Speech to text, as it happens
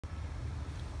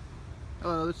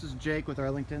Hello, this is Jake with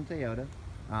Arlington Toyota.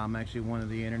 I'm actually one of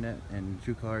the internet and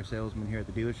true car salesmen here at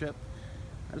the dealership.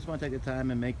 I just want to take the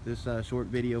time and make this short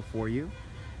video for you.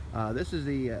 This is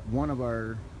the one of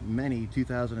our many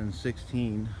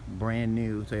 2016 brand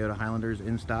new Toyota Highlanders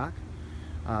in stock.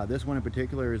 This one in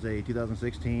particular is a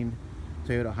 2016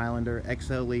 Toyota Highlander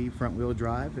XLE front wheel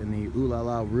drive in the Ooh La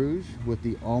La Rouge with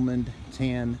the almond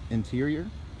tan interior.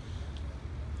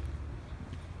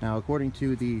 Now, according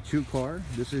to the True Car,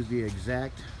 this is the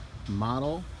exact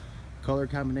model, color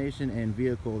combination, and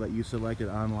vehicle that you selected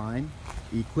online,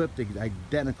 equipped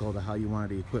identical to how you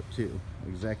wanted it equipped to,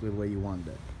 exactly the way you wanted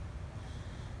it.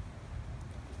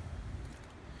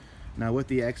 Now, with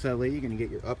the XLE, you're going to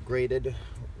get your upgraded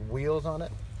wheels on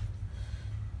it,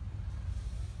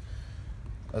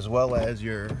 as well as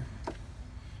your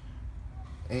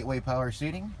 8-way power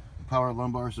seating, power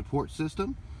lumbar support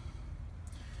system,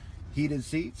 heated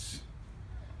seats.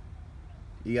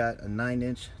 You got a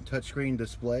 9-inch touchscreen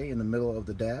display in the middle of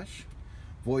the dash,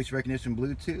 voice recognition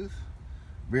Bluetooth,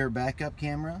 rear backup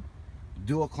camera,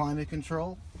 dual climate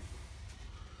control.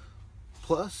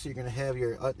 Plus, you're going to have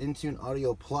your Intune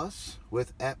Audio Plus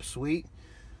with App Suite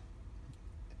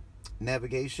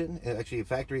navigation, actually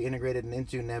factory integrated and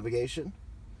Intune navigation,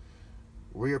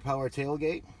 rear power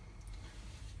tailgate.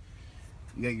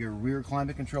 You got your rear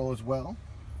climate control as well.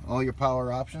 All your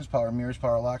power options, power mirrors,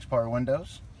 power locks, power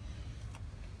windows.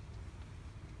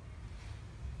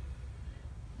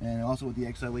 And also with the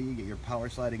XLE, you get your power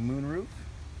sliding moonroof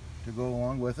to go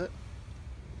along with it.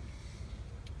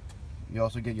 You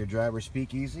also get your driver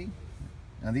speakeasy.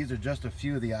 Now, these are just a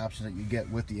few of the options that you get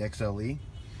with the XLE.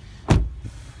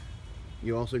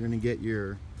 You're also going to get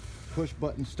your push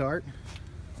button start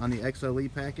on the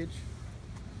XLE package.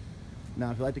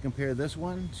 Now, if you'd like to compare this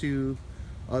one to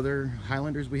other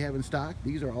Highlanders we have in stock,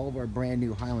 these are all of our brand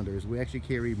new Highlanders. We actually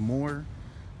carry more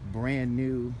brand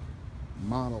new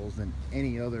models than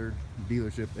any other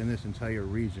dealership in this entire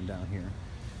region down here.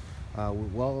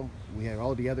 We have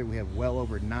all together, we have well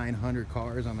over 900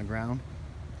 cars on the ground.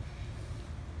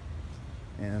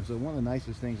 And so one of the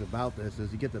nicest things about this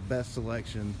is you get the best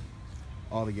selection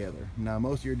all together. Now,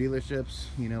 most of your dealerships,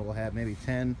 will have maybe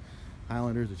 10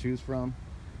 Highlanders to choose from.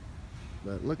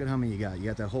 But look at how many you got. You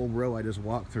got that whole row I just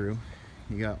walked through.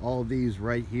 You got all these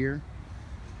right here.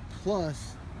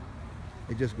 Plus,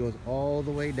 it just goes all the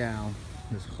way down.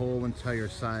 This whole entire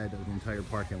side of the entire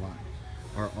parking lot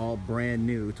are all brand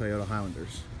new Toyota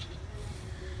Highlanders.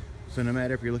 So no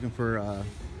matter if you're looking for an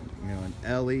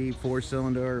LE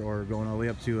 4-cylinder or going all the way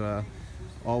up to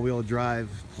all-wheel drive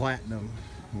Platinum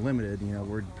Limited,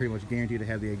 we're pretty much guaranteed to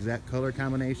have the exact color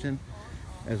combination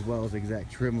as well as the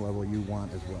exact trim level you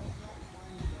want as well.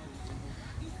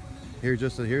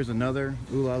 Here's another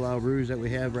Ooh La La Rouge that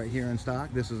we have right here in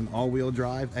stock. This is an all-wheel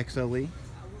drive XLE.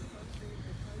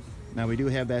 Now, we do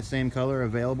have that same color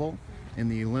available in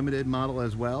the limited model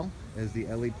as well as the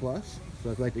LE Plus.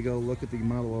 So if you'd like to go look at the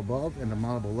model above and the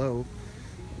model below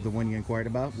the one you inquired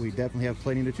about, we definitely have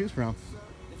plenty to choose from.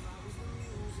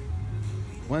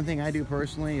 One thing I do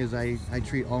personally is I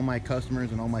treat all my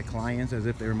customers and all my clients as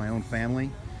if they were my own family.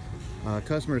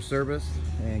 Customer service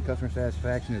and customer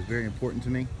satisfaction is very important to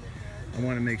me. I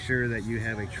want to make sure that you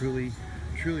have a truly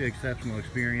exceptional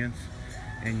experience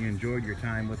and you enjoyed your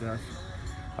time with us.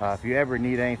 If you ever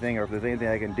need anything, or if there's anything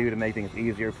I can do to make things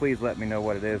easier, please let me know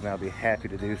what it is and I'll be happy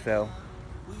to do so.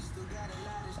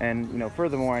 And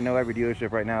furthermore, I know every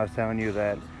dealership right now is telling you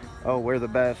that, oh, we're the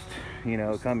best,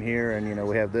 come here and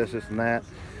we have this and that.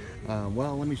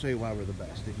 Well, let me show you why we're the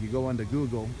best. If you go onto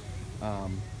Google,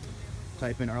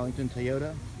 type in Arlington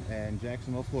Toyota and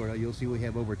Jacksonville, Florida, you'll see we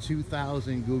have over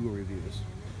 2,000 Google reviews.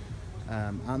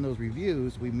 On those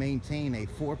reviews, we maintain a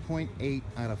 4.8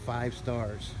 out of 5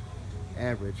 stars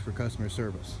average for customer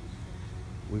service.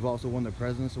 We've also won the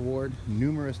President's Award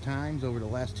numerous times over the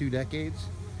last 2 decades.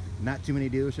 Not too many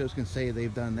dealerships can say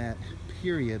they've done that,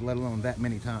 period, let alone that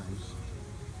many times.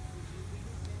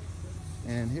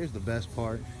 And here's the best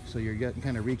part. So you're getting,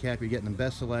 kind of recap, you're getting the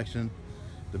best selection,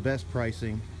 the best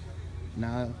pricing.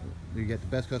 Now you get the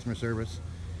best customer service,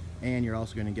 and you're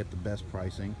also going to get the best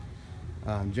pricing.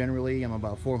 Generally, I'm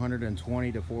about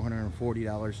 $420 to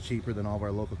 $440 cheaper than all of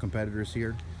our local competitors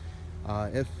here.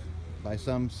 If by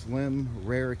some slim,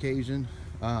 rare occasion,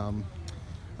 I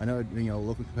know a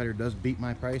local competitor does beat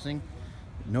my pricing,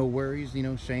 no worries.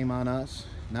 Shame on us.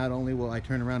 Not only will I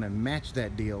turn around and match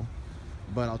that deal,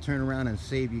 but I'll turn around and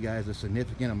save you guys a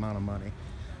significant amount of money.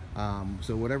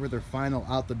 So whatever their final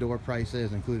out-the-door price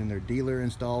is, including their dealer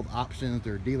installed options,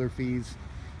 their dealer fees,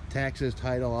 taxes,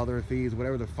 title, other fees,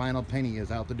 whatever the final penny is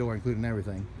out the door, including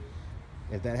everything,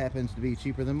 if that happens to be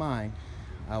cheaper than mine,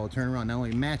 I will turn around, not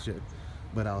only match it,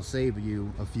 but I'll save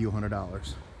you a few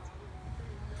 $100s.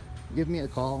 Give me a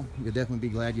call. You'll definitely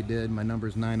be glad you did. My number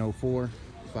is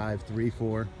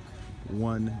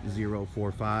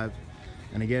 904-534-1045.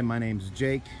 And again, my name's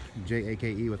Jake,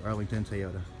 J-A-K-E, with Arlington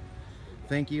Toyota.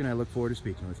 Thank you, and I look forward to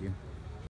speaking with you.